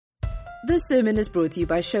This sermon is brought to you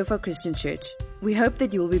by Shofar Christian Church. We hope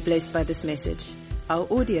that you will be blessed by this message. Our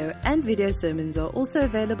audio and video sermons are also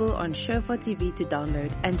available on Shofar TV to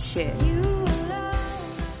download and share.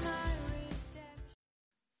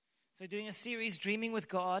 So doing a series, Dreaming with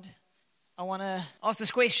God, I want to ask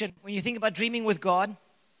this question. When you think about dreaming with God,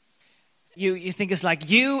 you think it's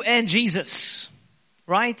like you and Jesus,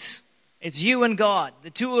 right? It's you and God,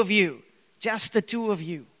 the two of you, just the two of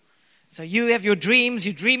you. So you have your dreams,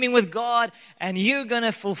 you're dreaming with God, and you're going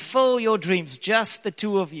to fulfill your dreams, just the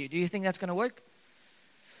two of you. Do you think that's going to work?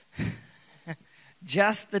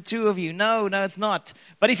 Just the two of you. No, it's not.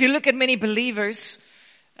 But if you look at many believers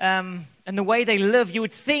and the way they live, you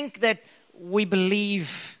would think that we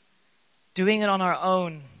believe doing it on our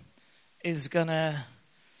own is gonna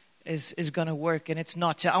work, and it's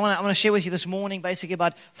not. So I want to share with you this morning basically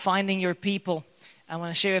about finding your people. I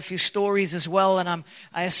want to share a few stories as well, and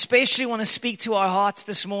I especially want to speak to our hearts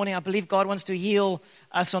this morning. I believe God wants to heal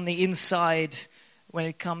us on the inside when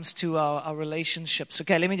it comes to our relationships.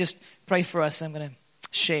 Okay, let me just pray for us, and I'm going to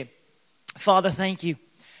share. Father, thank you,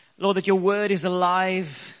 Lord, that your word is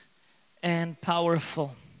alive and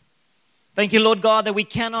powerful. Thank you, Lord God, that we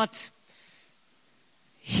cannot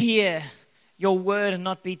hear your word and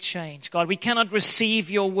not be changed. God, we cannot receive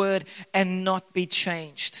your word and not be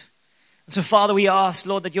changed. So, Father, we ask,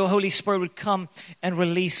 Lord, that your Holy Spirit would come and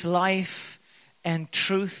release life and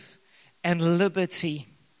truth and liberty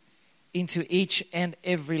into each and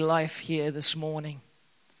every life here this morning.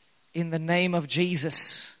 In the name of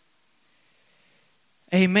Jesus.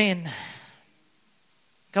 Amen.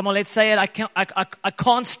 Come on, let's say it. I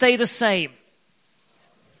can't stay the same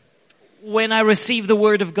when I receive the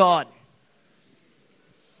Word of God.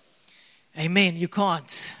 Amen. You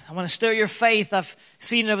can't. I want to stir your faith. I've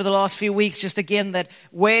seen it over the last few weeks just again that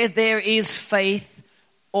where there is faith,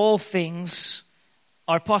 all things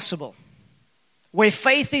are possible. Where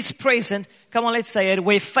faith is present, come on, let's say it.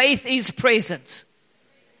 Where faith is present,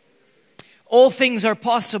 all things are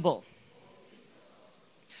possible.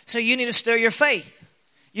 So you need to stir your faith.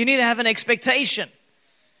 You need to have an expectation.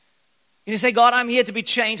 You need to say, God, I'm here to be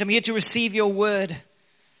changed. I'm here to receive your word,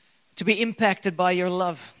 to be impacted by your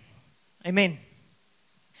love. Amen.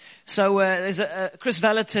 So there's Chris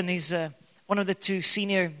Vallotton. He's one of the two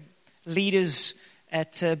senior leaders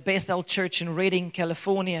at Bethel Church in Redding,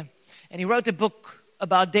 California. And he wrote a book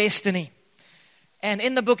about destiny. And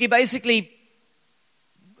in the book, he basically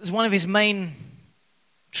is one of his main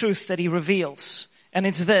truths that he reveals. And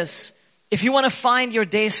it's this. If you want to find your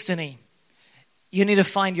destiny, you need to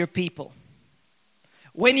find your people.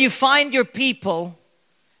 When you find your people,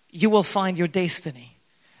 you will find your destiny.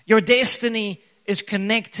 Your destiny is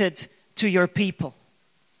connected to your people.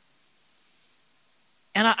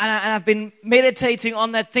 And I've been meditating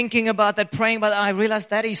on that, thinking about that, praying about that, and I realized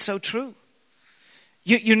that is so true.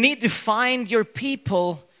 You need to find your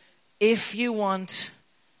people if you want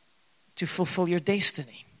to fulfill your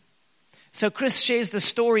destiny. So Chris shares the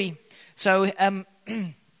story. So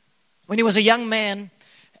when he was a young man,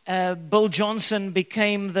 Bill Johnson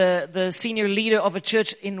became the senior leader of a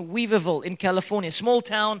church in Weaverville in California. Small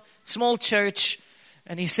town, small church.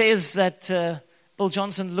 And he says that Bill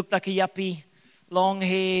Johnson looked like a yuppie, long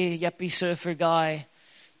hair, yuppie surfer guy.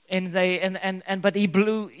 But he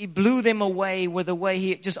blew them away with the way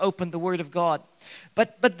he just opened the Word of God.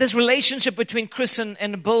 But this relationship between Chris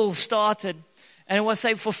and Bill started. And it was,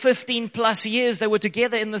 say, for 15 plus years, they were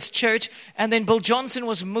together in this church. And then Bill Johnson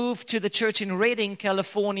was moved to the church in Redding,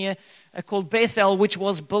 California, called Bethel, which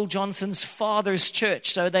was Bill Johnson's father's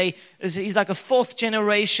church. So he's like a fourth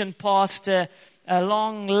generation pastor, a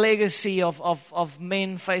long legacy of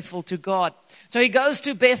men faithful to God. So he goes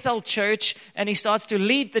to Bethel Church and he starts to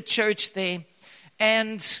lead the church there.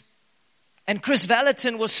 And Chris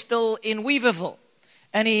Vallotton was still in Weaverville.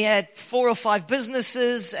 And he had 4 or 5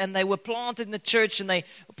 businesses, and they were planted in the church, and they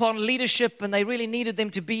were part of leadership, and they really needed them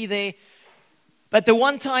to be there. But the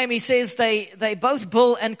one time, he says, they both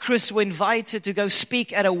Bill and Chris were invited to go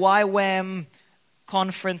speak at a YWAM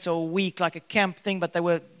conference or week, like a camp thing, but they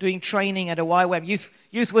were doing training at a YWAM,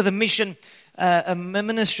 Youth with a Mission a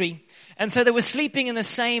ministry. And so they were sleeping in the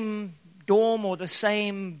same dorm or the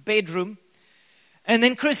same bedroom. And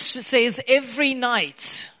then Chris says every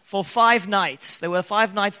night, for 5 nights. There were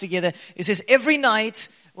 5 nights together. He says every night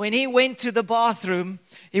when he went to the bathroom,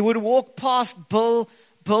 he would walk past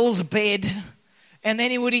Bill's bed, and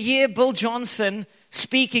then he would hear Bill Johnson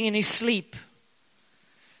speaking in his sleep.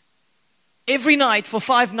 Every night for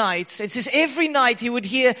 5 nights. It says every night he would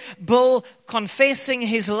hear Bill confessing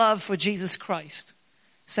his love for Jesus Christ.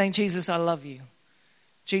 Saying, Jesus, I love you.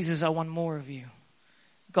 Jesus, I want more of you.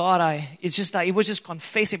 God, it's just like, he was just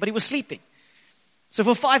confessing, but he was sleeping. So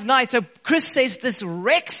for 5 nights, so Chris says this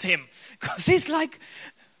wrecks him. Because he's like,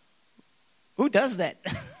 who does that?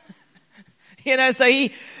 So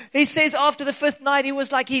he says after the 5th night, he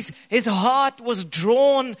was like, his heart was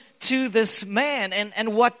drawn to this man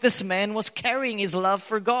and what this man was carrying, his love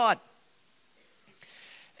for God.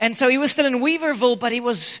 And so he was still in Weaverville, but he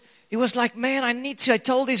was like, man, I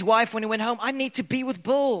told his wife when he went home, I need to be with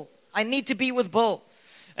Bill. I need to be with Bill.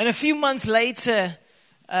 And a few months later,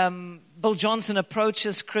 Bill Johnson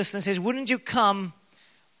approaches Chris and says, wouldn't you come?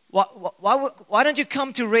 Why don't you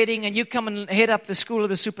come to Reading and you come and head up the School of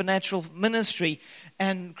the Supernatural Ministry?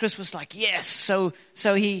 And Chris was like, yes. So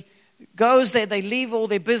he goes there. They leave all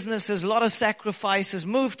their businesses, a lot of sacrifices,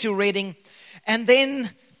 move to Reading. And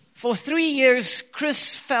then for 3 years,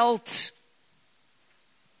 Chris felt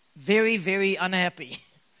very, very unhappy.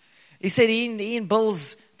 He said he and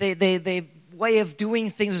Bill's, their way of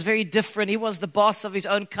doing things was very different. He was the boss of his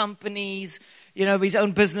own companies, his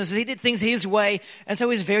own businesses. He did things his way, and so he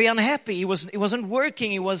was very unhappy. He wasn't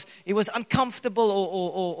working. He was uncomfortable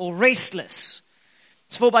or restless.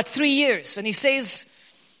 It's for about 3 years, and he says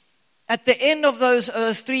at the end of those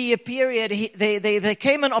 3-year period, there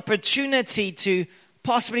came an opportunity to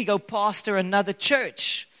possibly go pastor another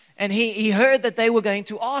church. And he heard that they were going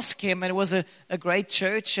to ask him, and it was a great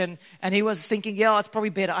church, and he was thinking, yeah, it's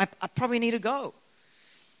probably better. I probably need to go.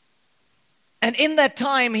 And in that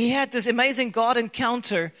time, he had this amazing God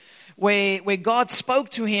encounter where God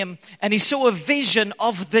spoke to him, and he saw a vision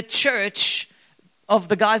of the church, of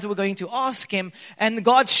the guys that were going to ask him. And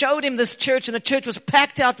God showed him this church, and the church was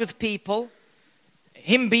packed out with people,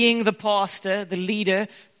 him being the pastor, the leader.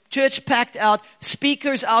 Church packed out,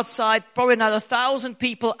 speakers outside, probably another 1,000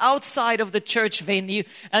 people outside of the church venue.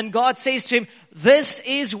 And God says to him, this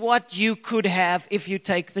is what you could have if you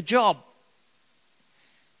take the job.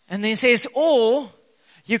 And then he says, or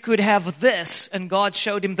you could have this. And God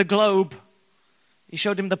showed him the globe. He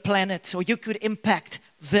showed him the planet. Or you could impact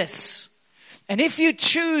this. And if you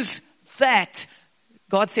choose that,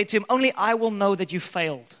 God said to him, only I will know that you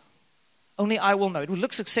failed. Only I will know. It will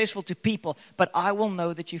look successful to people, but I will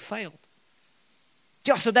know that you failed.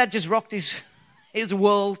 Yeah, so that just rocked his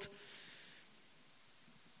world.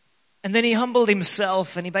 And then he humbled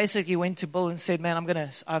himself, and he basically went to Bill and said, man,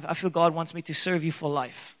 I feel God wants me to serve you for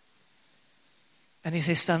life. And he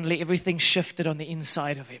says suddenly everything shifted on the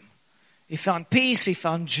inside of him. He found peace, he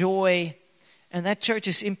found joy, and that church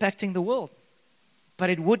is impacting the world. But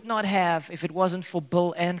it would not have if it wasn't for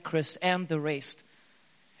Bill and Chris and the rest.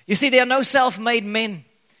 You see, there are no self-made men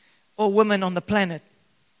or women on the planet.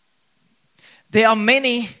 There are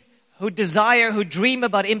many who desire, who dream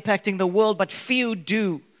about impacting the world, but few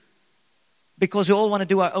do, because we all want to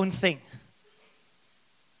do our own thing.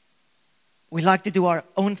 We like to do our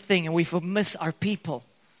own thing, and we miss our people.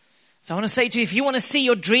 So I want to say to you, if you want to see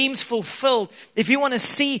your dreams fulfilled, if you want to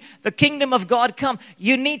see the kingdom of God come,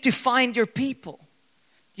 you need to find your people.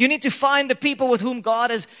 You need to find the people with whom God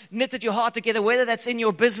has knitted your heart together, whether that's in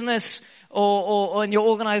your business or in your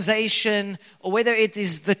organization, or whether it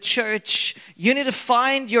is the church. You need to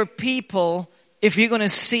find your people if you're going to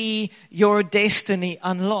see your destiny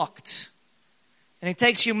unlocked. And it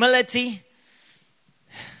takes humility.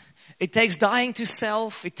 It takes dying to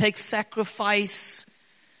self. It takes sacrifice,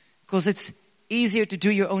 because it's easier to do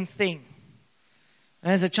your own thing. And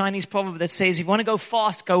there's a Chinese proverb that says, if you want to go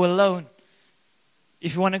fast, go alone.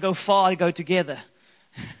 If you want to go far, go together.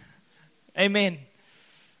 Amen.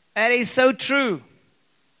 That is so true.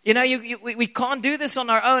 We can't do this on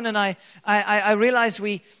our own. And I realized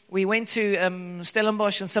we went to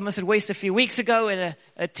Stellenbosch and Somerset West a few weeks ago, and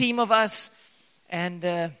a team of us. And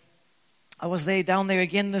I was down there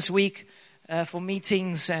again this week for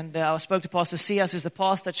meetings. And I spoke to Pastor Sias, who's the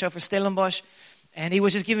pastor at Shofar Stellenbosch. And he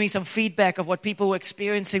was just giving me some feedback of what people were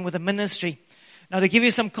experiencing with the ministry. Now, to give you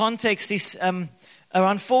some context,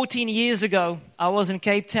 around 14 years ago, I was in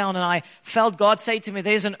Cape Town, and I felt God say to me,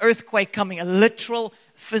 there's an earthquake coming, a literal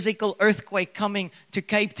physical earthquake coming to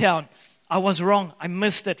Cape Town. I was wrong. I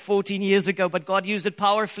missed it 14 years ago, but God used it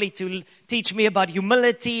powerfully to teach me about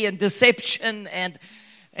humility and deception, and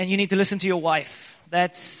you need to listen to your wife.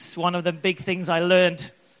 That's one of the big things I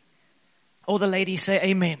learned. All the ladies say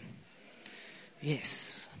amen.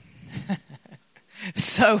 Yes.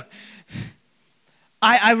 So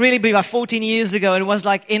I really believe about 14 years ago, it was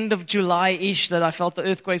like end of July-ish that I felt the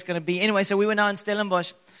earthquake's going to be. Anyway, so we were now in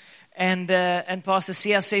Stellenbosch, and Pastor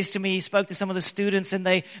Sia says to me, he spoke to some of the students, and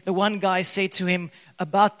the one guy said to him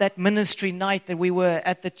about that ministry night that we were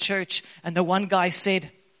at the church, and the one guy said,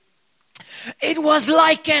 it was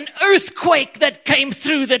like an earthquake that came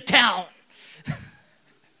through the town.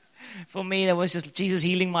 For me, that was just Jesus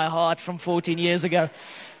healing my heart from 14 years ago.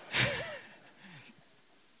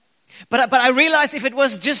 But I realized if it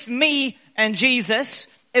was just me and Jesus,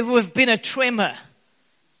 it would have been a tremor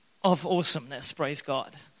of awesomeness, praise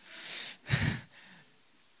God.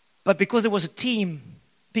 But because it was a team,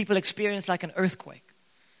 people experienced like an earthquake.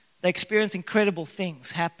 They experienced incredible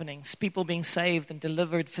things happening. People being saved and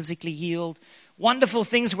delivered, physically healed. Wonderful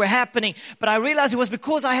things were happening. But I realized it was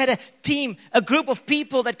because I had a team, a group of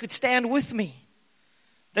people that could stand with me.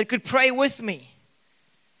 That could pray with me.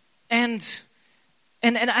 And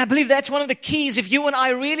I believe that's one of the keys. If you and I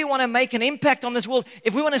really want to make an impact on this world,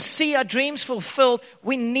 if we want to see our dreams fulfilled,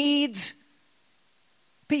 we need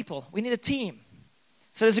people. We need a team.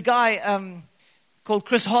 So there's a guy called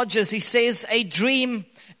Chris Hodges. He says, a dream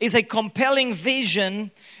is a compelling vision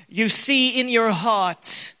you see in your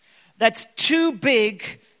heart that's too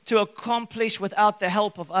big to accomplish without the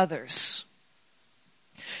help of others.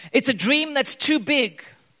 It's a dream that's too big.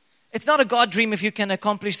 It's not a God dream if you can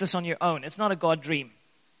accomplish this on your own. It's not a God dream.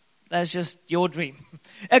 That's just your dream.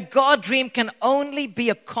 A God dream can only be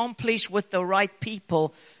accomplished with the right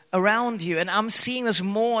people around you. And I'm seeing this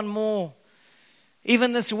more and more.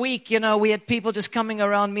 Even this week, we had people just coming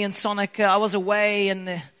around me in Sonica. I was away and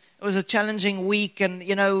it was a challenging week. And,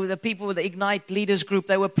 the people with the Ignite Leaders Group,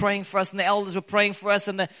 they were praying for us and the elders were praying for us.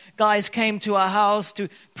 And the guys came to our house to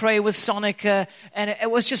pray with Sonica. And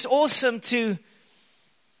it was just awesome to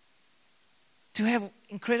have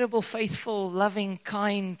incredible, faithful, loving,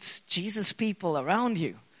 kind Jesus people around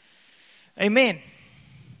you. Amen.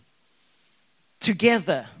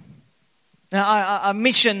 Together. Now, our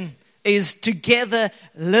mission is together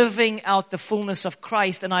living out the fullness of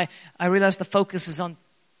Christ. And I realize the focus is on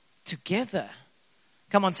together.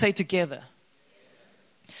 Come on, say together.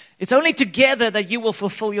 It's only together that you will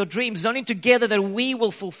fulfill your dreams. It's only together that we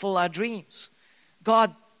will fulfill our dreams.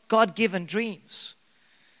 God-given dreams.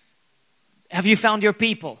 Have you found your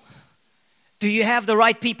people? Do you have the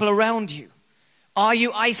right people around you? Are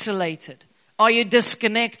you isolated? Are you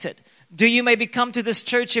disconnected? Do you maybe come to this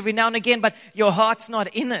church every now and again, but your heart's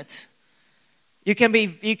not in it? You can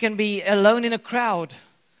be alone in a crowd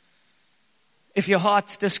if your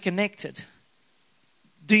heart's disconnected.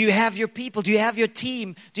 Do you have your people? Do you have your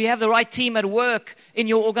team? Do you have the right team at work, in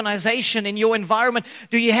your organization, in your environment?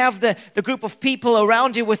 Do you have the group of people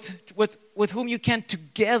around you with whom you can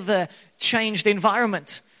together change the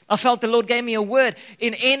environment? I felt the Lord gave me a word.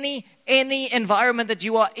 In any environment that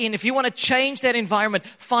you are in, if you want to change that environment,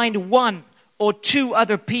 find one or two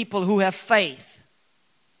other people who have faith.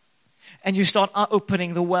 And you start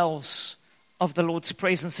opening the wells of the Lord's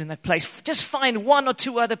presence in that place. Just find one or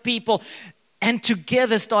two other people and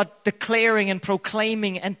together start declaring and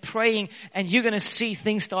proclaiming and praying, and you're going to see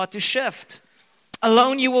things start to shift.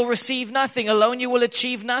 Alone you will receive nothing. Alone you will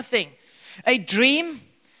achieve nothing. A dream,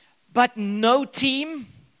 but no team,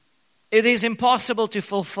 it is impossible to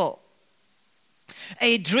fulfill.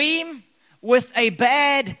 A dream with a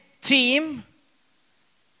bad team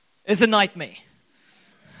is a nightmare.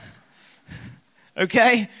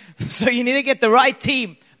 Okay? So you need to get the right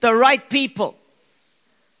team, the right people.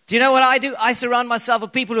 Do you know what I do? I surround myself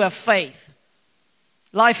with people who have faith.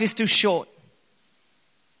 Life is too short.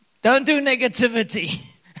 Don't do negativity.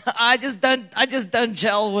 I just don't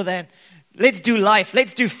gel with that. Let's do life.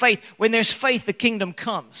 Let's do faith. When there's faith, the kingdom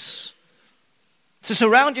comes. So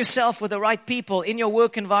surround yourself with the right people in your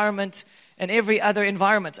work environment and every other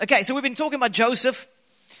environment. Okay, so we've been talking about Joseph.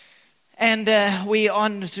 And we're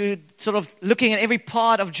on to sort of looking at every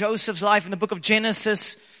part of Joseph's life in the book of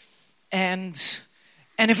Genesis. And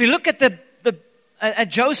if we look at at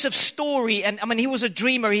Joseph's story, and I mean, he was a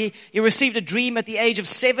dreamer. He received a dream at the age of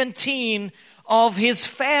 17 of his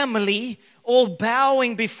family all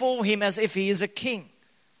bowing before him as if he is a king.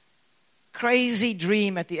 Crazy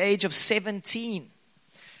dream at the age of 17.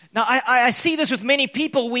 Now, I see this with many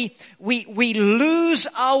people. We lose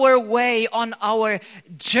our way on our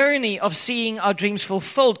journey of seeing our dreams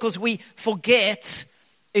fulfilled because we forget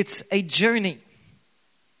it's a journey.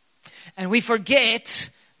 And we forget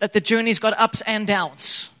that the journey's got ups and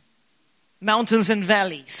downs, mountains and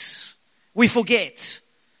valleys. We forget.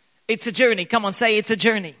 It's a journey. Come on, say it's a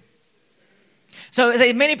journey. So there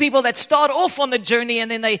are many people that start off on the journey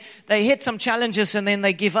and then they hit some challenges and then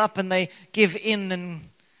they give up and they give in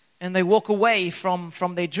and they walk away from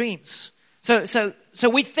their dreams. So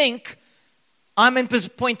we think, I'm in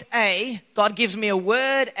point A, God gives me a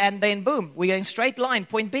word, and then boom, we go in straight line,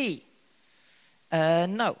 point B.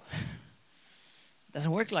 No.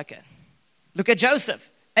 Doesn't work like that. Look at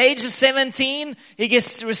Joseph. Age of 17, he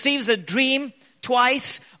receives a dream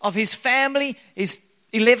twice of his family. His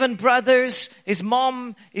 11 brothers, his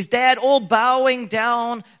mom, his dad, all bowing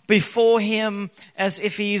down before him as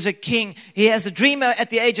if he is a king. He has a dream at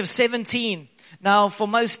the age of 17. Now, for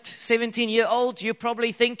most 17-year-olds, you're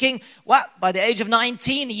probably thinking, what, by the age of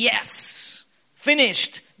 19, yes,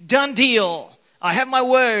 finished, done deal, I have my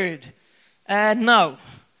word. No.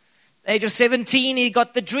 Age of 17, he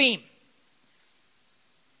got the dream.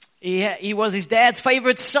 He was his dad's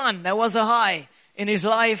favorite son. There was a high in his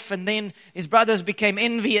life, and then his brothers became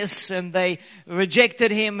envious and they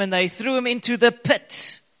rejected him and they threw him into the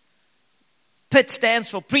pit. PIT stands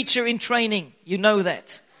for preacher in training. You know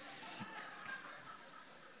that.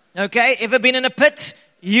 Okay, ever been in a pit?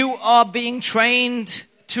 You are being trained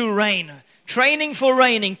to reign. Training for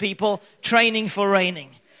reigning, people. Training for reigning.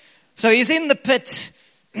 So he's in the pit.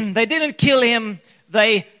 They didn't kill him.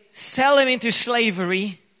 They sell him into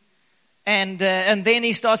slavery. And then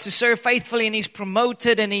he starts to serve faithfully, and he's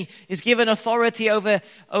promoted, and he is given authority over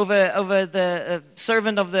the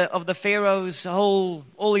servant of the Pharaoh's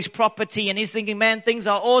all his property. And he's thinking, man, things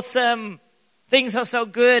are awesome. Things are so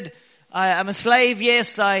good. I'm a slave,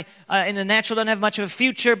 yes. I in the natural don't have much of a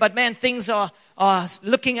future, but man, things are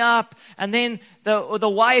looking up. And then the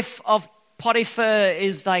wife of Potiphar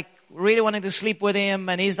is like really wanting to sleep with him,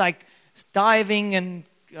 and he's like diving and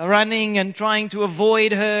running and trying to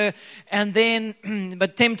avoid her. And then,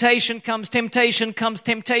 but temptation comes.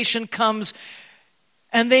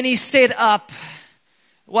 And then he's set up.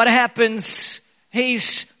 What happens?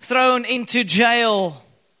 He's thrown into jail.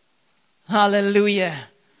 Hallelujah.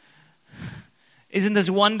 Isn't this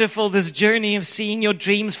wonderful, this journey of seeing your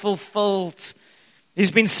dreams fulfilled?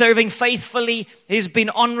 He's been serving faithfully. He's been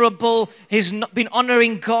honorable. He's been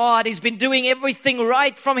honoring God. He's been doing everything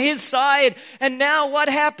right from his side. And now what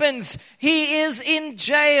happens? He is in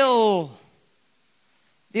jail.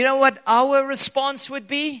 Do you know what our response would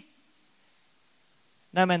be?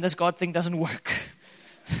 No, man, this God thing doesn't work.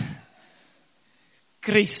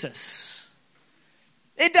 Crisis.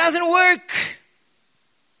 It doesn't work.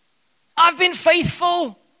 I've been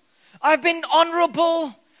faithful. I've been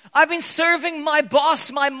honorable. I've been serving my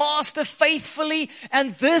boss, my master faithfully,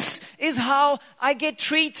 and this is how I get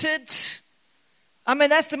treated. I mean,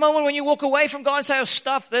 that's the moment when you walk away from God and say, oh,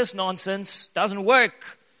 stuff this nonsense. Doesn't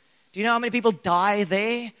work. Do you know how many people die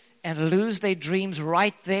there and lose their dreams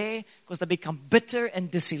right there because they become bitter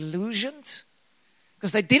and disillusioned?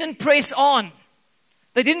 Because they didn't press on.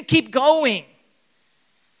 They didn't keep going.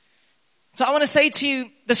 So I want to say to you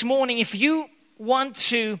this morning, if you want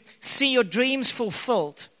to see your dreams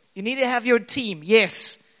fulfilled, you need to have your team.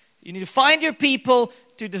 Yes. You need to find your people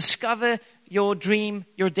to discover your dream,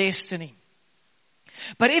 your destiny.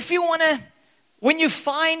 But if you want to, when you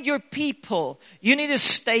find your people, you need to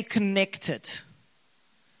stay connected.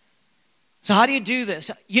 So how do you do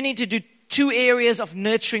this? You need to do 2 areas of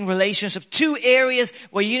nurturing relationships. 2 areas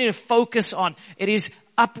where you need to focus on. It is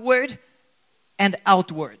upward and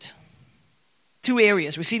outward. 2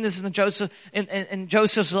 areas. We've seen this in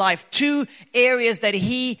Joseph's life. 2 areas that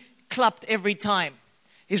he clubbed every time.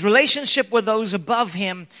 His relationship with those above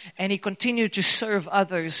him, and he continued to serve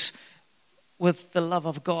others with the love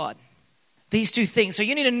of God. These 2 things. So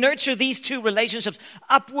you need to nurture these 2 relationships,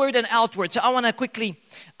 upward and outward. So I want to quickly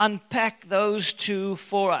unpack those 2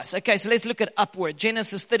 for us. Okay, so let's look at upward.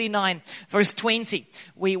 Genesis 39, verse 20.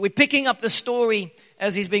 We're picking up the story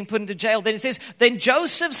as he's being put into jail. Then it says, then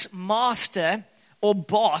Joseph's master or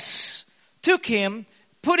boss took him,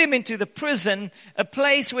 put him into the prison, a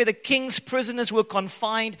place where the king's prisoners were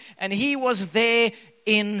confined, and he was there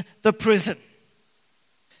in the prison.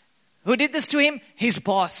 Who did this to him? His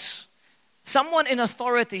boss. Someone in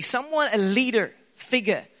authority, someone, a leader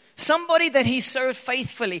figure, somebody that he served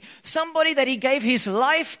faithfully, somebody that he gave his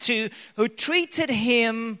life to, who treated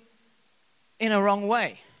him in a wrong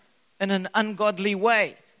way, in an ungodly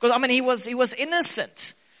way. Because, I mean, he was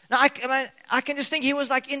innocent. Now, I can just think he was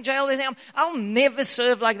like in jail. I'll never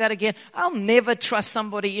serve like that again. I'll never trust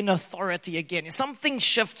somebody in authority again. Something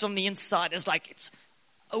shifts on the inside. It's like it's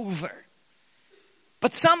over.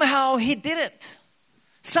 But somehow he didn't.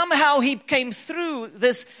 Somehow he came through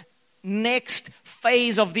this next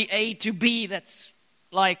phase of the A to B that's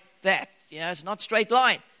like that. You know, it's not straight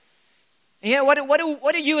line. Yeah, what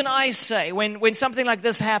do you and I say when something like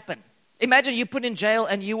this happens? Imagine you put in jail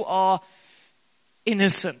and you are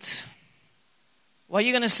innocent. What are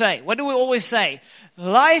you going to say? What do we always say?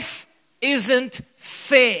 Life isn't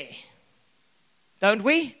fair. Don't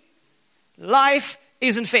we? Life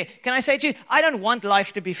isn't fair. Can I say to you, I don't want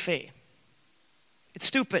life to be fair. It's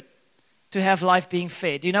stupid to have life being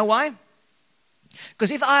fair. Do you know why?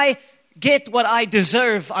 Because if I get what I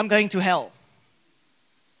deserve, I'm going to hell.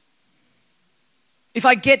 if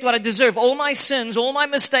I get what I deserve, all my sins, all my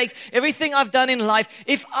mistakes, everything I've done in life,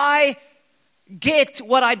 if I get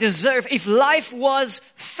what I deserve, if life was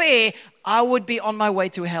fair, I would be on my way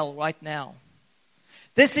to hell right now.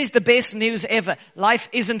 This is the best news ever. Life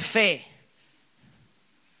isn't fair.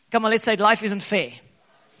 Come on, let's say life isn't fair.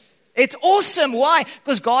 It's awesome. Why?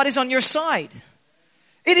 Because God is on your side.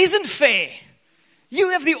 It isn't fair.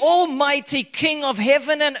 You have the almighty King of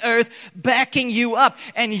heaven and earth backing you up.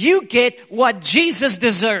 And you get what Jesus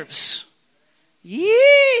deserves.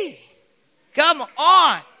 Yee! Come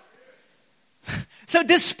on. So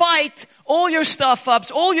despite all your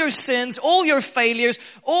stuff-ups, all your sins, all your failures,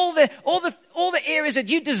 all the areas that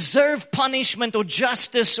you deserve punishment or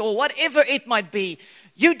justice or whatever it might be,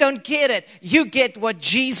 you don't get it. You get what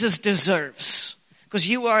Jesus deserves. Because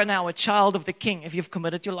you are now a child of the King if you've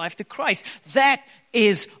committed your life to Christ. That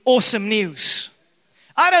is awesome news.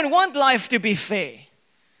 I don't want life to be fair.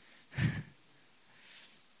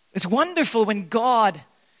 It's wonderful when God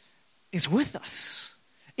is with us.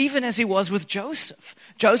 Even as he was with Joseph.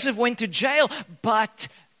 Joseph went to jail, but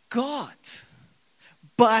God.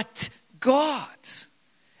 But God.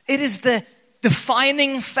 It is the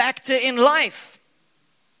defining factor in life.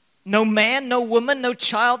 No man, no woman, no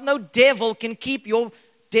child, no devil can keep your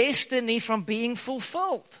destiny from being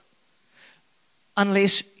fulfilled.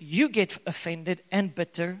 Unless you get offended and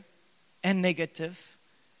bitter and negative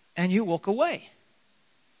and you walk away.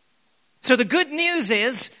 So the good news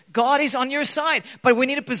is God is on your side. But we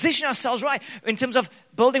need to position ourselves right in terms of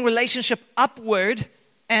building relationship upward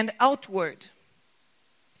and outward.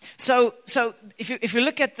 So if you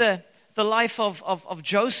look at the life of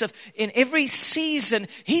Joseph, in every season,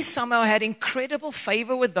 he somehow had incredible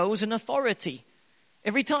favor with those in authority.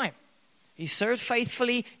 Every time. He served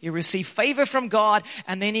faithfully, he received favor from God,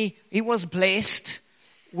 and then he was blessed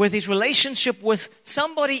with his relationship with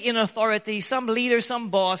somebody in authority, some leader, some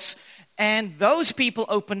boss. And those people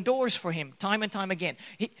opened doors for him time and time again.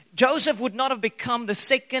 Joseph would not have become the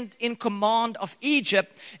second in command of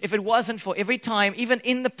Egypt if it wasn't for every time, even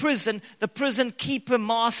in the prison keeper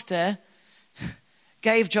master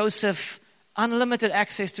gave Joseph unlimited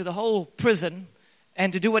access to the whole prison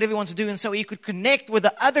and to do whatever he wants to do. And so he could connect with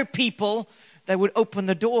the other people that would open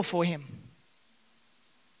the door for him.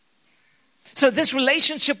 So this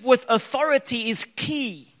relationship with authority is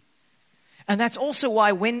key. And that's also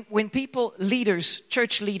why when people, leaders,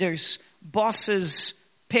 church leaders, bosses,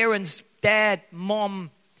 parents, dad,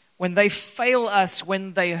 mom, when they fail us,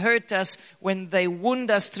 when they hurt us, when they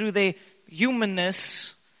wound us through their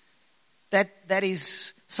humanness, that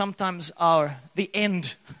is sometimes the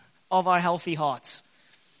end of our healthy hearts.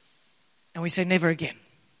 And we say, never again.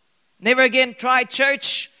 Never again, try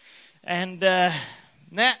church. And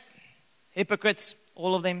hypocrites,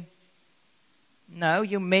 all of them. No,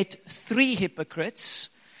 you met 3 hypocrites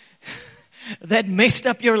that messed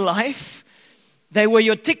up your life. They were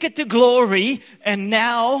your ticket to glory. And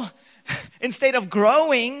now, instead of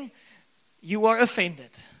growing, you are offended.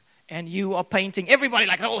 And you are painting everybody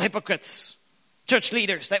like all hypocrites. Church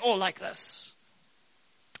leaders, they all like this.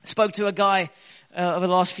 I spoke to a guy over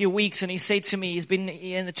the last few weeks, and he said to me, he's been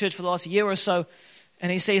in the church for the last year or so,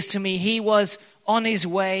 and he says to me, he was on his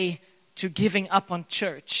way to giving up on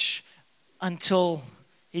church until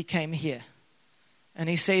he came here. And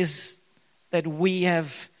he says that we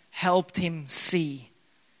have helped him see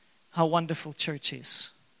how wonderful church is.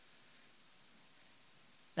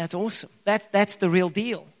 That's awesome. That's the real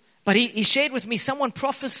deal. But he shared with me, someone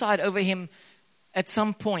prophesied over him at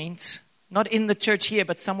some point, not in the church here,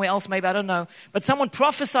 but somewhere else, maybe, I don't know. But someone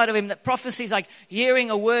prophesied of him, that prophecy is like hearing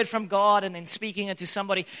a word from God and then speaking it to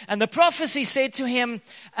somebody. And the prophecy said to him,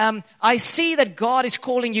 I see that God is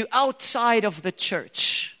calling you outside of the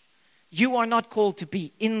church. You are not called to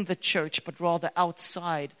be in the church, but rather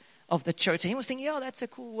outside of the church. And he was thinking, yeah, that's a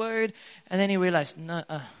cool word. And then he realized, no,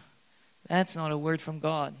 that's not a word from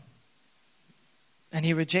God. And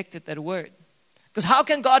he rejected that word. Because how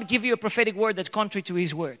can God give you a prophetic word that's contrary to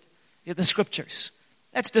his word? The scriptures.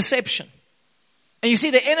 That's deception. And you see,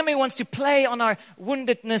 the enemy wants to play on our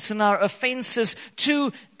woundedness and our offenses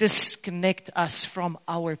to disconnect us from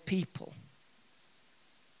our people.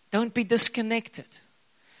 Don't be disconnected.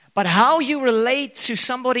 But how you relate to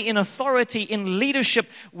somebody in authority, in leadership,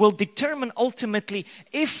 will determine ultimately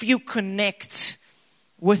if you connect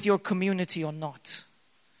with your community or not.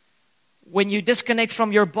 When you disconnect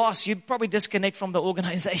from your boss, you probably disconnect from the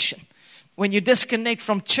organization. When you disconnect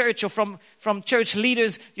from church or from church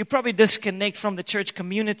leaders, you probably disconnect from the church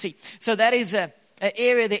community. So that is an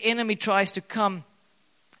area the enemy tries to come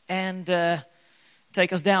and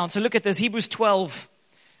take us down. So look at this, Hebrews 12,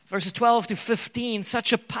 verses 12 to 15,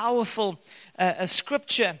 such a powerful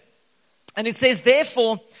scripture. And it says,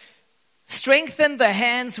 therefore, strengthen the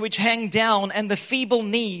hands which hang down and the feeble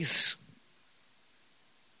knees.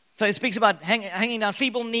 So it speaks about hanging down,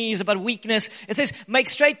 feeble knees, about weakness. It says, make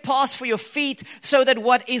straight paths for your feet so that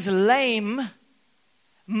what is lame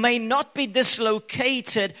may not be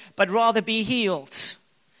dislocated, but rather be healed.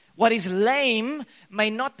 What is lame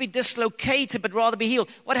may not be dislocated, but rather be healed.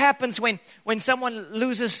 What happens when someone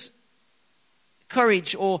loses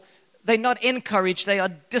courage, or they're not encouraged, they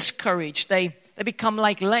are discouraged. They become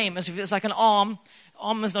like lame, as if it's like an arm.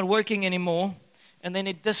 Arm is not working anymore, and then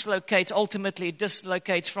it dislocates. Ultimately, it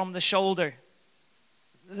dislocates from the shoulder.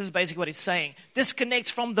 This is basically what it's saying.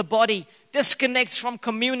 Disconnects from the body, disconnects from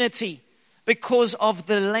community because of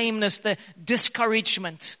the lameness, the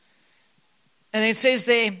discouragement. And it says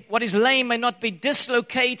there, what is lame may not be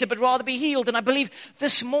dislocated, but rather be healed. And I believe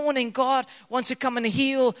this morning, God wants to come and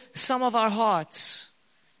heal some of our hearts.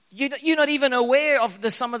 You're not even aware of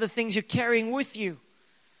some of the things you're carrying with you.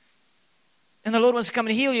 And the Lord wants to come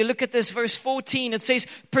and heal you. Look at this, verse 14. It says,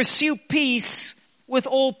 pursue peace with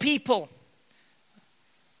all people.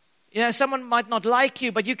 You know, someone might not like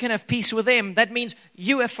you, but you can have peace with them. That means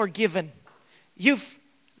you have forgiven. You've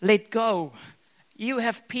let go. You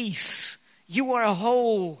have peace. You are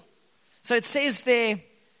whole. So it says there,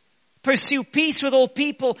 pursue peace with all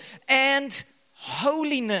people and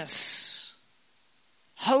holiness.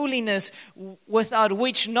 Holiness, without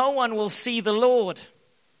which no one will see the Lord.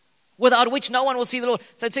 Without which no one will see the Lord.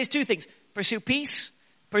 So it says two things. Pursue peace,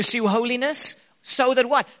 pursue holiness, so that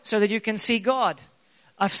what? So that you can see God.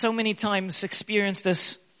 I've so many times experienced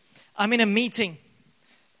this. I'm in a meeting.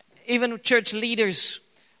 Even church leaders,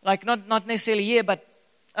 like not necessarily here, but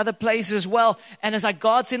other places as well. And it's like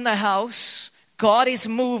God's in the house. God is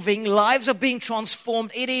moving. Lives are being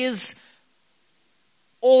transformed. It is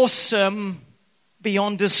awesome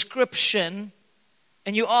beyond description.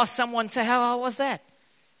 And you ask someone, say, how was that?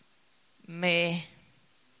 Meh.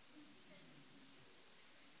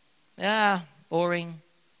 Yeah, boring.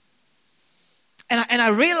 And I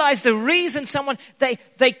realize the reason someone,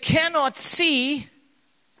 they cannot see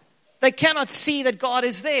that God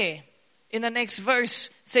is there. In the next verse,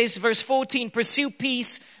 says verse 14, pursue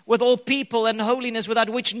peace with all people and holiness, without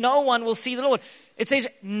which no one will see the Lord. It says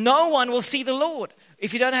no one will see the Lord.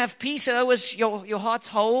 If you don't have peace, in other words, your heart's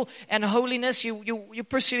whole, and holiness, you're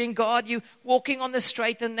pursuing God, you walking on the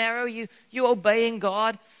straight and narrow, you obeying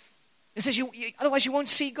God. It says otherwise you won't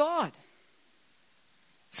see God.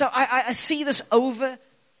 So I see this over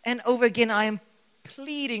and over again. I am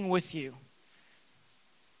pleading with you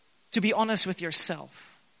to be honest with yourself.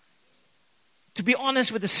 To be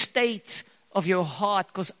honest with the state of your heart,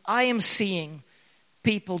 because I am seeing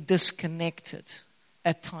people disconnected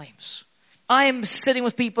at times. I am sitting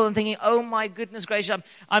with people and thinking, oh my goodness gracious,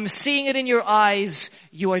 I'm seeing it in your eyes.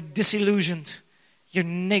 You are disillusioned. You're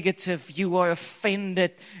negative. You are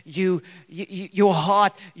offended. Your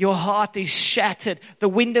heart is shattered. The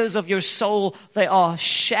windows of your soul, they are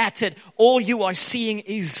shattered. All you are seeing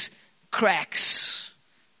is cracks.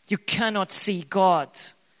 You cannot see God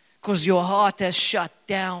because your heart has shut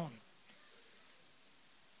down.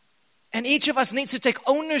 And each of us needs to take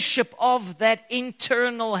ownership of that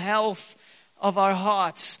internal health of our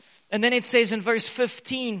hearts. And then it says in verse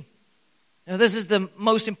 15, now this is the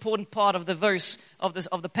most important part of the verse of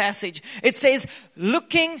the passage. It says,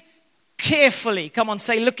 looking carefully. Come on,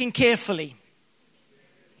 say looking carefully.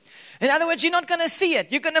 In other words, you're not going to see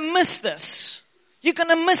it. You're going to miss this. You're going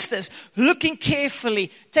to miss this. Looking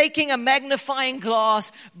carefully, taking a magnifying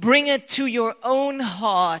glass, bring it to your own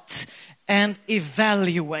heart and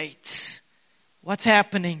evaluate what's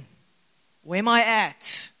happening. Where am I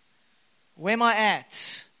at? Where am I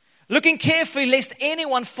at? Looking carefully lest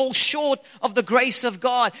anyone fall short of the grace of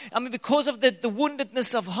God. I mean, because of the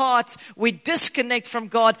woundedness of hearts, we disconnect from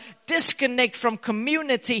God, disconnect from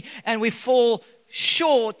community, and we fall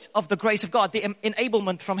short of the grace of God, the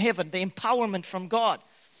enablement from heaven, the empowerment from God.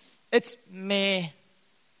 It's meh,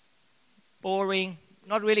 boring,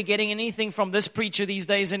 not really getting anything from this preacher these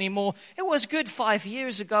days anymore. It was good 5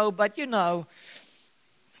 years ago, but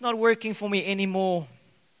it's not working for me anymore.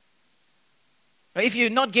 If you're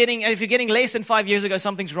getting less than 5 years ago,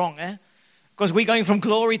 something's wrong, Because we're going from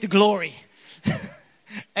glory to glory.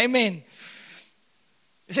 Amen.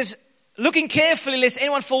 It says, looking carefully lest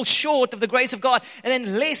anyone fall short of the grace of God, and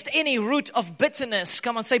then lest any root of bitterness,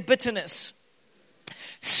 come on, say bitterness,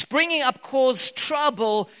 springing up cause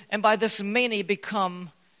trouble, and by this many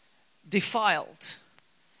become defiled.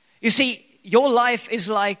 You see, your life is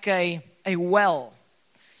like a well.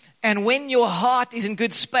 And when your heart is in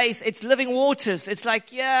good space, it's living waters. It's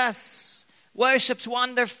like, yes, worship's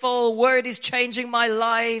wonderful. Word is changing my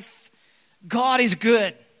life. God is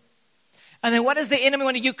good. And then what does the enemy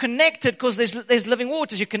want? You're connected because there's living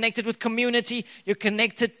waters. You're connected with community. You're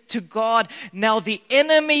connected to God. Now the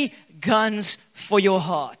enemy guns for your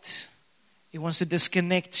heart. He wants to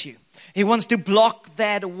disconnect you. He wants to block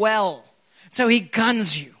that well. So he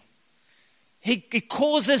guns you. He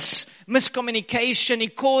causes miscommunication. He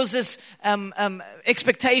causes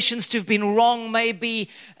expectations to have been wrong maybe.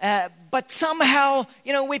 But somehow,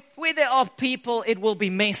 where there are people, it will be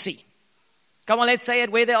messy. Come on, let's say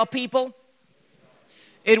it. Where there are people,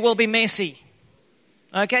 it will be messy.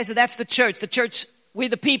 Okay, so that's the church. The church, we're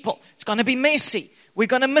the people. It's going to be messy. We're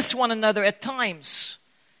going to miss one another at times.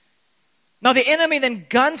 Now the enemy then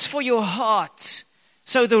guns for your heart.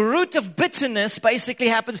 So the root of bitterness basically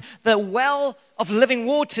happens. The well of living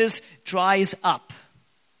waters dries up.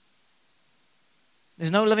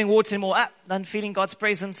 There's no living water anymore. Not feeling God's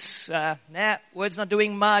presence. Word's not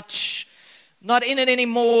doing much. Not in it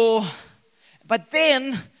anymore. But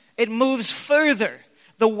then it moves further.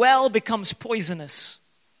 The well becomes poisonous.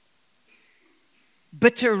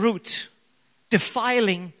 Bitter root.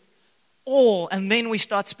 Defiling all. And then we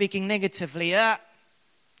start speaking negatively. Have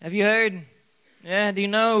you heard? Yeah, do you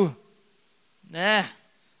know?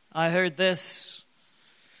 I heard this.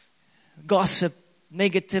 Gossip,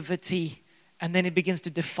 negativity, and then it begins to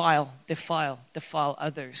defile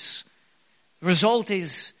others. The result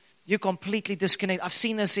is you completely disconnect. I've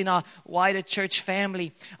seen this in our wider church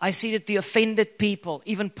family. I see that the offended people,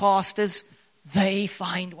 even pastors, they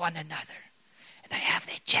find one another. And they have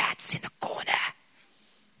their chats in the corner.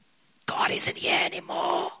 God isn't here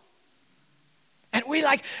anymore. And we're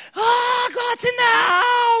like, God's in the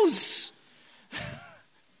house.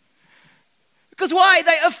 Because why?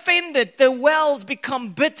 They offended. The wells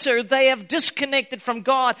become bitter. They have disconnected from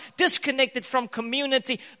God, disconnected from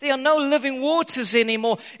community. There are no living waters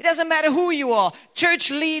anymore. It doesn't matter who you are,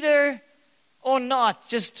 church leader or not,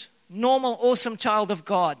 just normal, awesome child of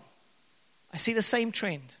God. I see the same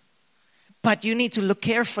trend. But you need to look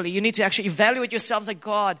carefully. You need to actually evaluate yourself and say,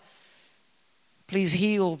 God, please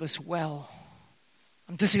heal this well.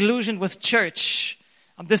 I'm disillusioned with church.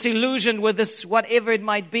 I'm disillusioned with this, whatever it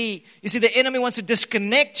might be. You see, the enemy wants to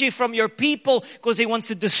disconnect you from your people because he wants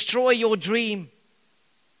to destroy your dream.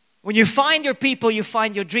 When you find your people, you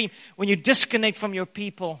find your dream. When you disconnect from your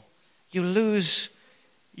people, you lose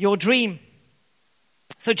your dream.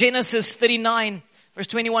 So Genesis 39, verse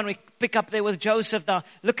 21, we pick up there with Joseph. Now,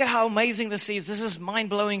 look at how amazing this is. This is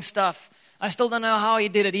mind-blowing stuff. I still don't know how he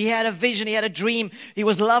did it. He had a vision. He had a dream. He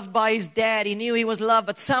was loved by his dad. He knew he was loved,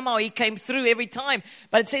 but somehow he came through every time.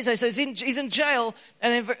 But it says, so he's in jail.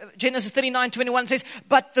 And then Genesis 39:21 says,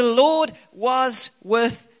 but the Lord was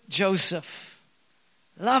with Joseph.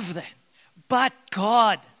 Love that. But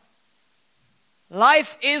God.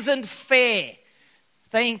 Life isn't fair.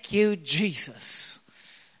 Thank you, Jesus.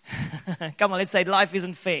 Come on, let's say life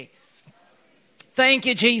isn't fair. Thank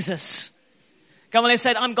you, Jesus. Come on, let's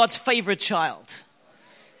say I'm God's favorite child.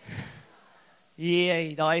 Yeah,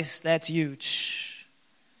 guys, that's huge.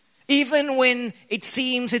 Even when it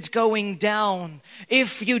seems it's going down,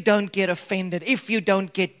 if you don't get offended, if you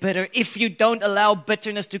don't get bitter, if you don't allow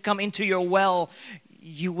bitterness to come into your well,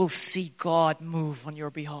 you will see God move on your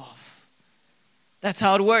behalf. That's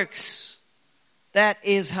how it works. That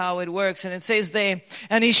is how it works. And it says there,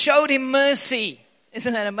 and he showed him mercy.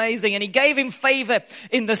 Isn't that amazing? And he gave him favor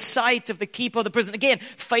in the sight of the keeper of the prison. Again,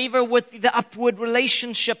 favor with the upward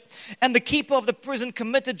relationship. And the keeper of the prison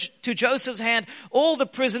committed to Joseph's hand all the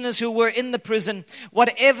prisoners who were in the prison.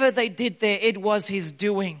 Whatever they did there, it was his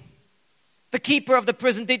doing. The keeper of the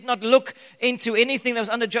prison did not look into anything that was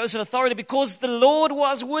under Joseph's authority because the Lord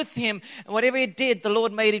was with him. And whatever he did, the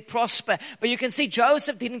Lord made it prosper. But you can see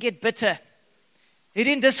Joseph didn't get bitter. He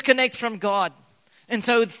didn't disconnect from God. And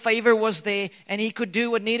so favor was there and he could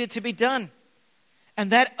do what needed to be done.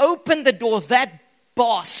 And that opened the door. That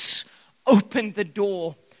boss opened the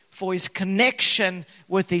door for his connection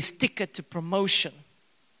with his ticket to promotion.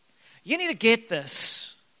 You need to get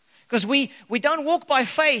this. Because we don't walk by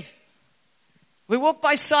faith. We walk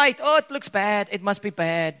by sight. Oh, it looks bad. It must be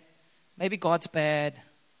bad. Maybe God's bad.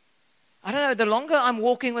 I don't know. The longer I'm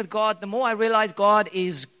walking with God, the more I realize God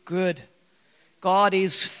is good. God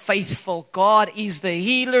is faithful. God is the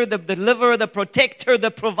healer, the deliverer, the protector, the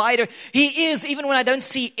provider. He is, even when I don't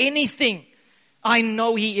see anything, I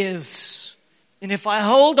know He is. And if I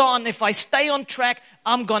hold on, if I stay on track,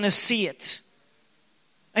 I'm going to see it.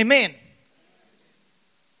 Amen.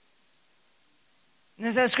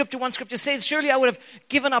 And as one scripture says, surely I would have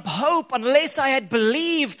given up hope unless I had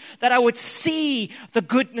believed that I would see the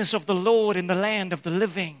goodness of the Lord in the land of the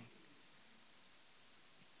living.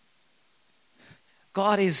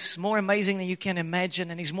 God is more amazing than you can imagine,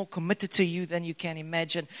 and He's more committed to you than you can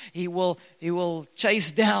imagine. He will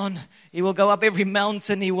chase down, He will go up every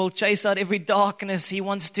mountain, He will chase out every darkness. He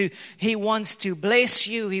wants to bless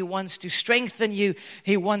you, He wants to strengthen you,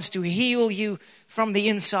 He wants to heal you from the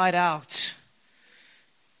inside out.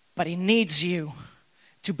 But He needs you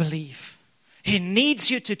to believe. He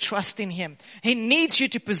needs you to trust in Him. He needs you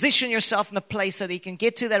to position yourself in a place so that He can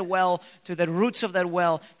get to that well, to the roots of that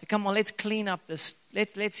well. To come on, let's clean up this.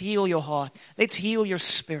 Let's heal your heart. Let's heal your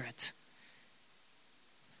spirit.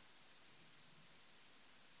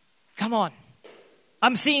 Come on.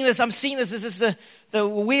 I'm seeing this. This is the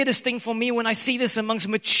weirdest thing for me when I see this amongst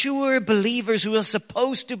mature believers who are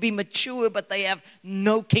supposed to be mature, but they have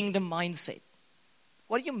no kingdom mindset.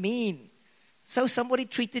 What do you mean? So somebody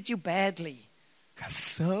treated you badly.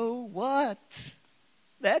 So what?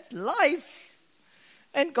 That's life.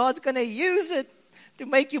 And God's going to use it to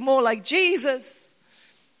make you more like Jesus.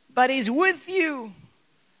 But He's with you.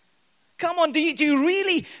 Come on, do you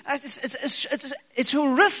really? It's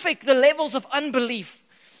horrific, the levels of unbelief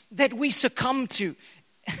that we succumb to.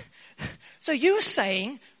 So you're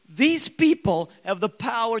saying these people have the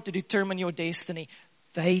power to determine your destiny.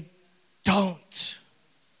 They don't.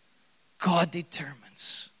 God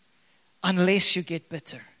determines. Unless you get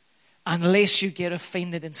bitter. Unless you get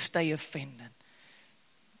offended and stay offended.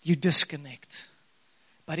 You disconnect.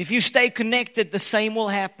 But if you stay connected, the same will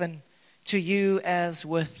happen to you as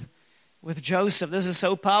with Joseph. This is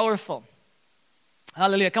so powerful.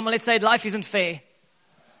 Hallelujah. Come on, let's say life isn't fair.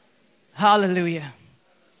 Hallelujah.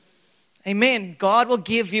 Amen. God will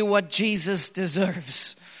give you what Jesus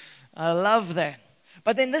deserves. I love that.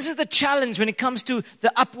 But then this is the challenge when it comes to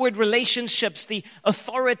the upward relationships, the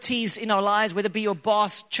authorities in our lives, whether it be your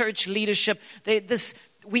boss, church leadership.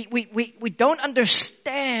 We don't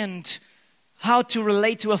understand how to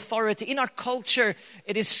relate to authority. In our culture,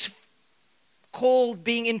 it is called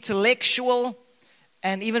being intellectual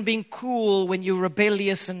and even being cool when you're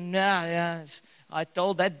rebellious and, I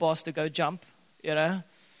told that boss to go jump,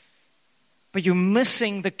 But you're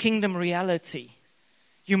missing the kingdom reality.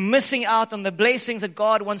 You're missing out on the blessings that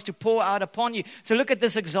God wants to pour out upon you. So look at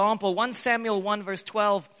this example. 1 Samuel 1 verse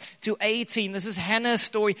 12 to 18. This is Hannah's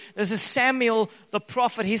story. This is Samuel the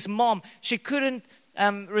prophet, his mom. She couldn't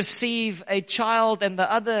receive a child, and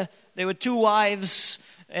there were two wives,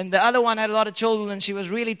 and the other one had a lot of children, and she was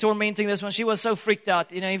really tormenting this one. She was so freaked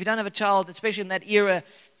out. If you don't have a child, especially in that era,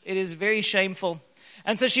 it is very shameful.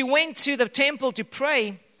 And so she went to the temple to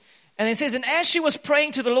pray. And it says, and as she was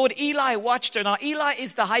praying to the Lord, Eli watched her. Now, Eli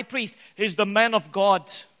is the high priest. He's the man of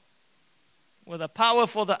God with a power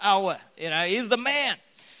for the hour. He's the man.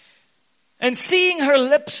 And seeing her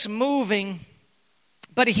lips moving,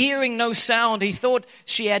 but hearing no sound, he thought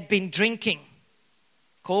she had been drinking.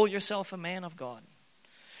 Call yourself a man of God.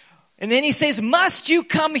 And then he says, must you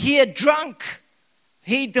come here drunk?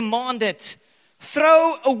 He demanded,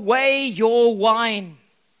 throw away your wine,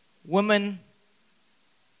 woman.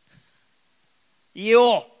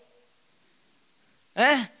 So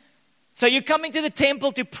you're coming to the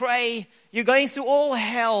temple to pray. You're going through all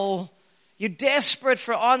hell. You're desperate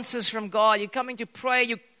for answers from God. You're coming to pray.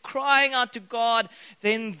 You're crying out to God.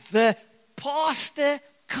 Then the pastor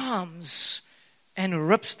comes and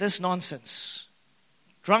rips this nonsense.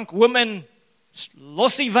 Drunk woman,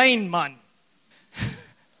 los die wyn, man.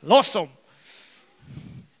 Los hom.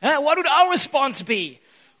 What would our response be?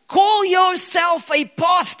 Call yourself a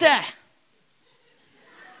pastor.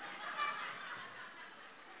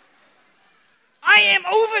 I am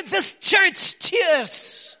over this church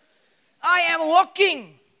tears. I am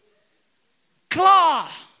walking. Klaar.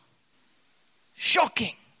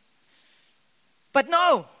 Shocking. But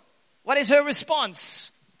no. What is her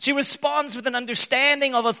response? She responds with an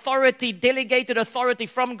understanding of authority, delegated authority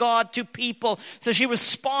from God to people. So she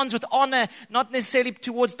responds with honor, not necessarily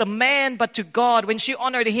towards the man, but to God. When she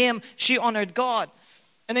honored him, she honored God.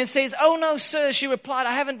 And then says, oh no, sir, she replied,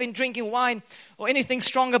 I haven't been drinking wine or anything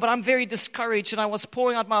stronger, but I'm very discouraged and I was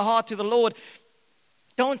pouring out my heart to the Lord.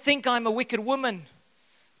 Don't think I'm a wicked woman.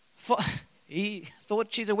 For he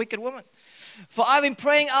thought she's a wicked woman. For I've been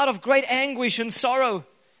praying out of great anguish and sorrow.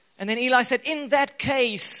 And then Eli said, in that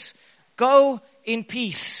case, go in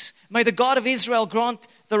peace. May the God of Israel grant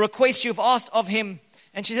the request you've asked of him.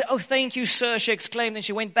 And she said, oh, thank you, sir, she exclaimed. And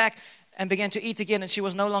she went back and began to eat again, and she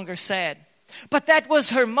was no longer sad. But that was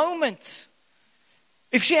her moment.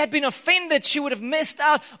 If she had been offended, she would have missed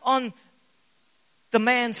out on the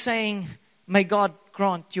man saying, may God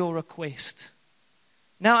grant your request.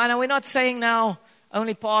 Now, and we're not saying now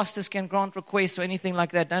only pastors can grant requests or anything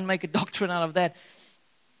like that. Don't make a doctrine out of that.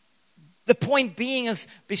 The point being is,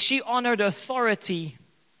 she honored authority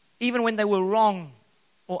even when they were wrong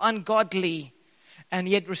or ungodly, and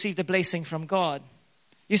yet received a blessing from God.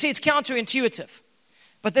 You see, it's counterintuitive.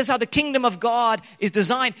 But this is how the kingdom of God is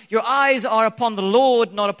designed. Your eyes are upon the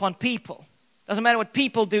Lord, not upon people. Doesn't matter what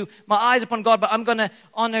people do. My eyes upon God, but I'm going to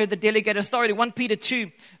honor the delegated authority. 1 Peter 2,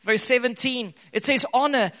 verse 17. It says,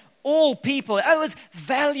 honor all people. In other words,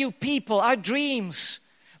 value people. Our dreams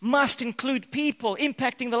must include people,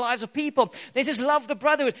 impacting the lives of people. Then it says, love the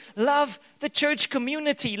brotherhood. Love the church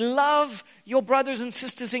community. Love your brothers and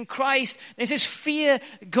sisters in Christ. Then it says, fear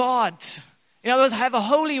God. In other words, have a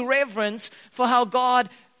holy reverence for how God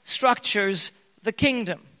structures the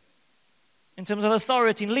kingdom in terms of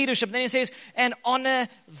authority and leadership. Then it says, and honor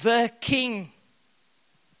the king.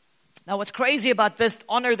 Now, what's crazy about this,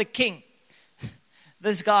 honor the king?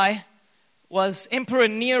 This guy was Emperor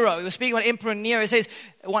Nero. He was speaking about Emperor Nero. It says,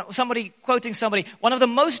 quoting somebody, one of the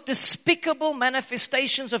most despicable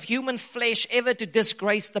manifestations of human flesh ever to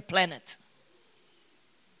disgrace the planet.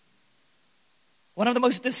 One of the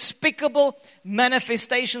most despicable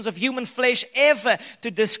manifestations of human flesh ever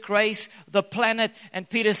to disgrace the planet. And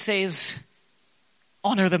Peter says,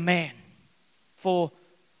 honor the man for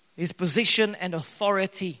his position and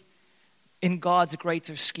authority in God's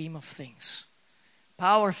greater scheme of things.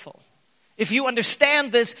 Powerful. If you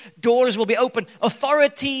understand this, doors will be open.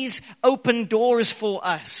 Authorities open doors for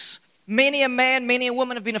us. Many a man, many a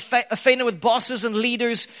woman have been offended with bosses and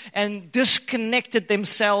leaders and disconnected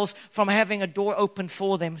themselves from having a door open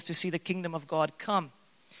for them to see the kingdom of God come.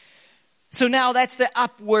 So now that's the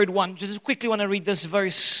upward one. Just quickly want to read this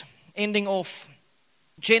verse, ending off.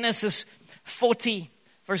 Genesis 40,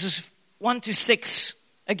 verses 1 to 6.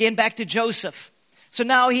 Again, back to Joseph. So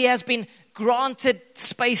now he has been granted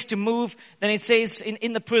space to move. Then it says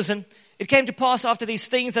in the prison, it came to pass after these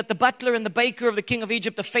things that the butler and the baker of the king of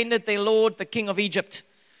Egypt offended their lord, the king of Egypt.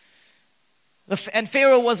 And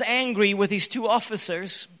Pharaoh was angry with his two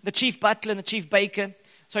officers, the chief butler and the chief baker.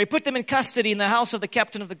 So he put them in custody in the house of the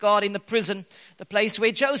captain of the guard in the prison, the place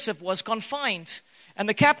where Joseph was confined. And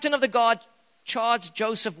the captain of the guard charged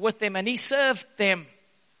Joseph with them, and he served them.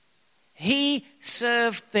 He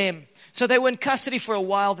served them. So they were in custody for a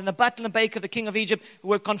while. Then the butler and the baker of the king of Egypt, who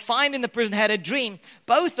were confined in the prison, had a dream.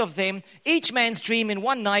 Both of them, each man's dream in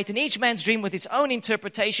one night, and each man's dream with his own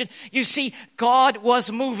interpretation. You see, God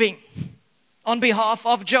was moving on behalf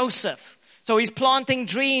of Joseph. So he's planting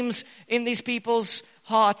dreams in these people's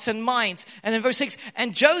hearts and minds. And in verse 6,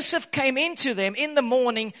 and Joseph came into them in the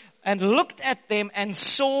morning and looked at them and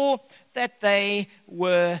saw that they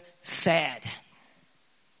were sad.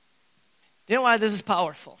 Do you know why this is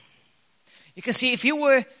powerful? You can see, if you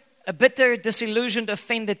were a bitter, disillusioned,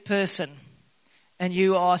 offended person, and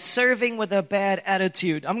you are serving with a bad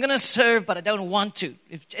attitude, I'm going to serve, but I don't want to.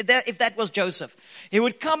 If that was Joseph, he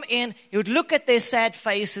would come in, he would look at their sad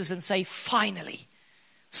faces and say, finally,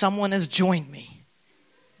 someone has joined me.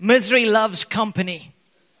 Misery loves company.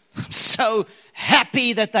 I'm so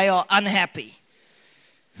happy that they are unhappy.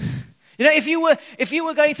 You know, if you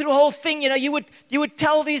were going through a whole thing, you would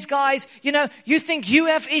tell these guys, you think you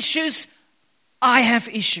have issues, I have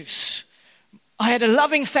issues. I had a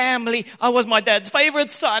loving family. I was my dad's favorite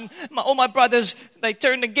son. All my brothers, they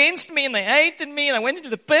turned against me and they hated me. And I went into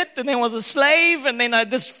the pit and then I was a slave. And then I had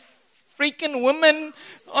this freaking woman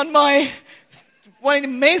wanting to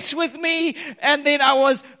mess with me. And then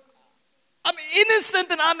I'm innocent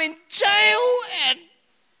and I'm in jail. And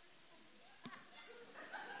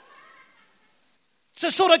so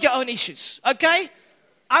sort out your own issues, okay?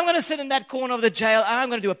 I'm going to sit in that corner of the jail and I'm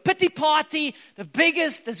going to do a pity party, the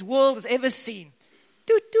biggest this world has ever seen.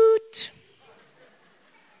 Toot toot.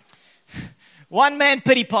 One man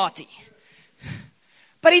pity party.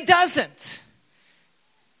 But he doesn't.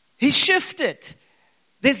 He's shifted.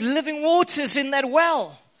 There's living waters in that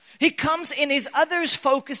well. He comes in his others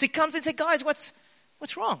focus. He comes and says, guys, what's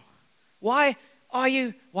wrong? Why are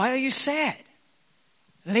you sad?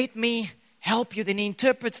 Let me help you. Then he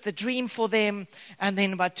interprets the dream for them. And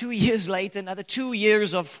then about 2 years later, another 2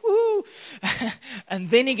 years of whoo. And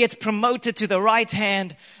then he gets promoted to the right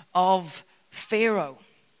hand of Pharaoh.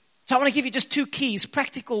 So I want to give you just two keys,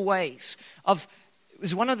 practical ways of,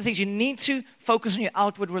 is one of the things you need to focus on your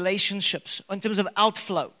outward relationships in terms of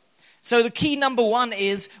outflow. So the key number one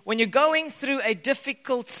is when you're going through a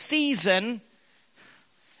difficult season,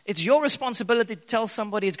 it's your responsibility to tell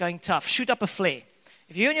somebody it's going tough. Shoot up a flare.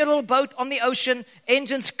 If you're in your little boat on the ocean,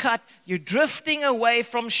 engines cut, you're drifting away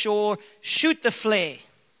from shore, shoot the flare.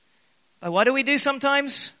 But what do we do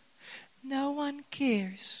sometimes? No one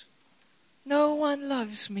cares. No one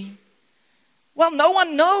loves me. Well, no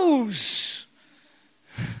one knows.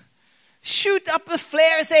 Shoot up a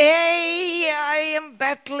flare and say, hey, I am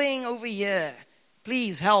battling over here.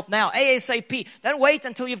 Please help now, ASAP. Don't wait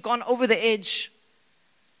until you've gone over the edge.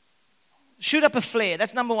 Shoot up a flare.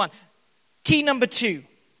 That's number one. Key number 2.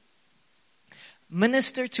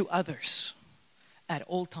 Minister to others at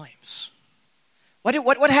all times.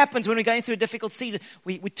 What happens when we're going through a difficult season?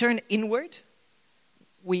 We turn inward.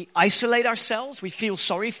 We isolate ourselves. We feel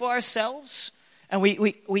sorry for ourselves. And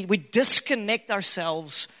we disconnect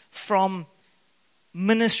ourselves from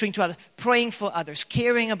ministering to others, praying for others,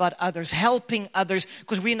 caring about others, helping others,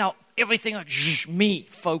 because we're now everything like me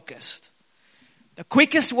focused. The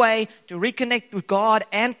quickest way to reconnect with God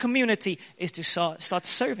and community is to start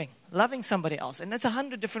serving, loving somebody else. And there's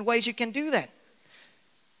 100 different ways you can do that.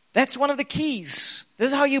 That's one of the keys.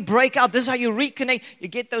 This is how you break out. This is how you reconnect. You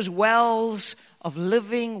get those wells of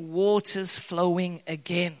living waters flowing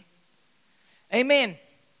again. Amen.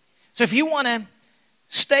 So if you want to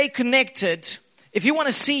stay connected, if you want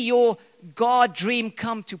to see your God dream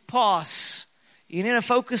come to pass, you need to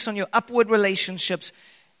focus on your upward relationships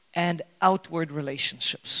and outward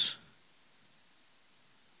relationships.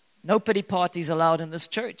 No pity parties allowed in this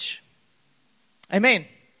church. Amen.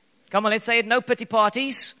 Come on, let's say it. No pity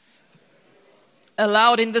parties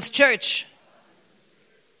allowed in this church.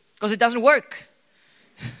 Because it doesn't work.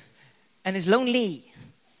 And it's lonely.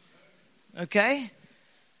 Okay?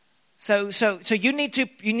 So you need to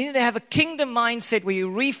have a kingdom mindset where you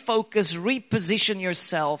refocus, reposition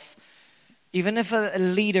yourself. Even if a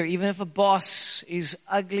leader, even if a boss is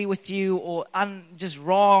ugly with you or just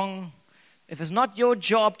wrong, if it's not your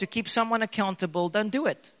job to keep someone accountable, don't do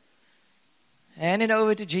it. Hand it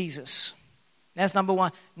over to Jesus. That's number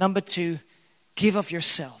 1. Number 2, give of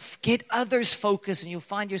yourself. Get others focused and you'll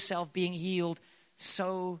find yourself being healed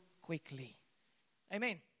so quickly.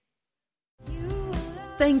 Amen.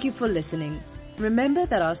 Thank you for listening. Remember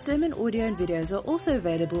that our sermon audio and videos are also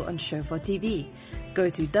available on Shofar TV. Go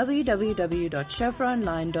to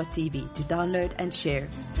www.shofaronline.tv to download and share.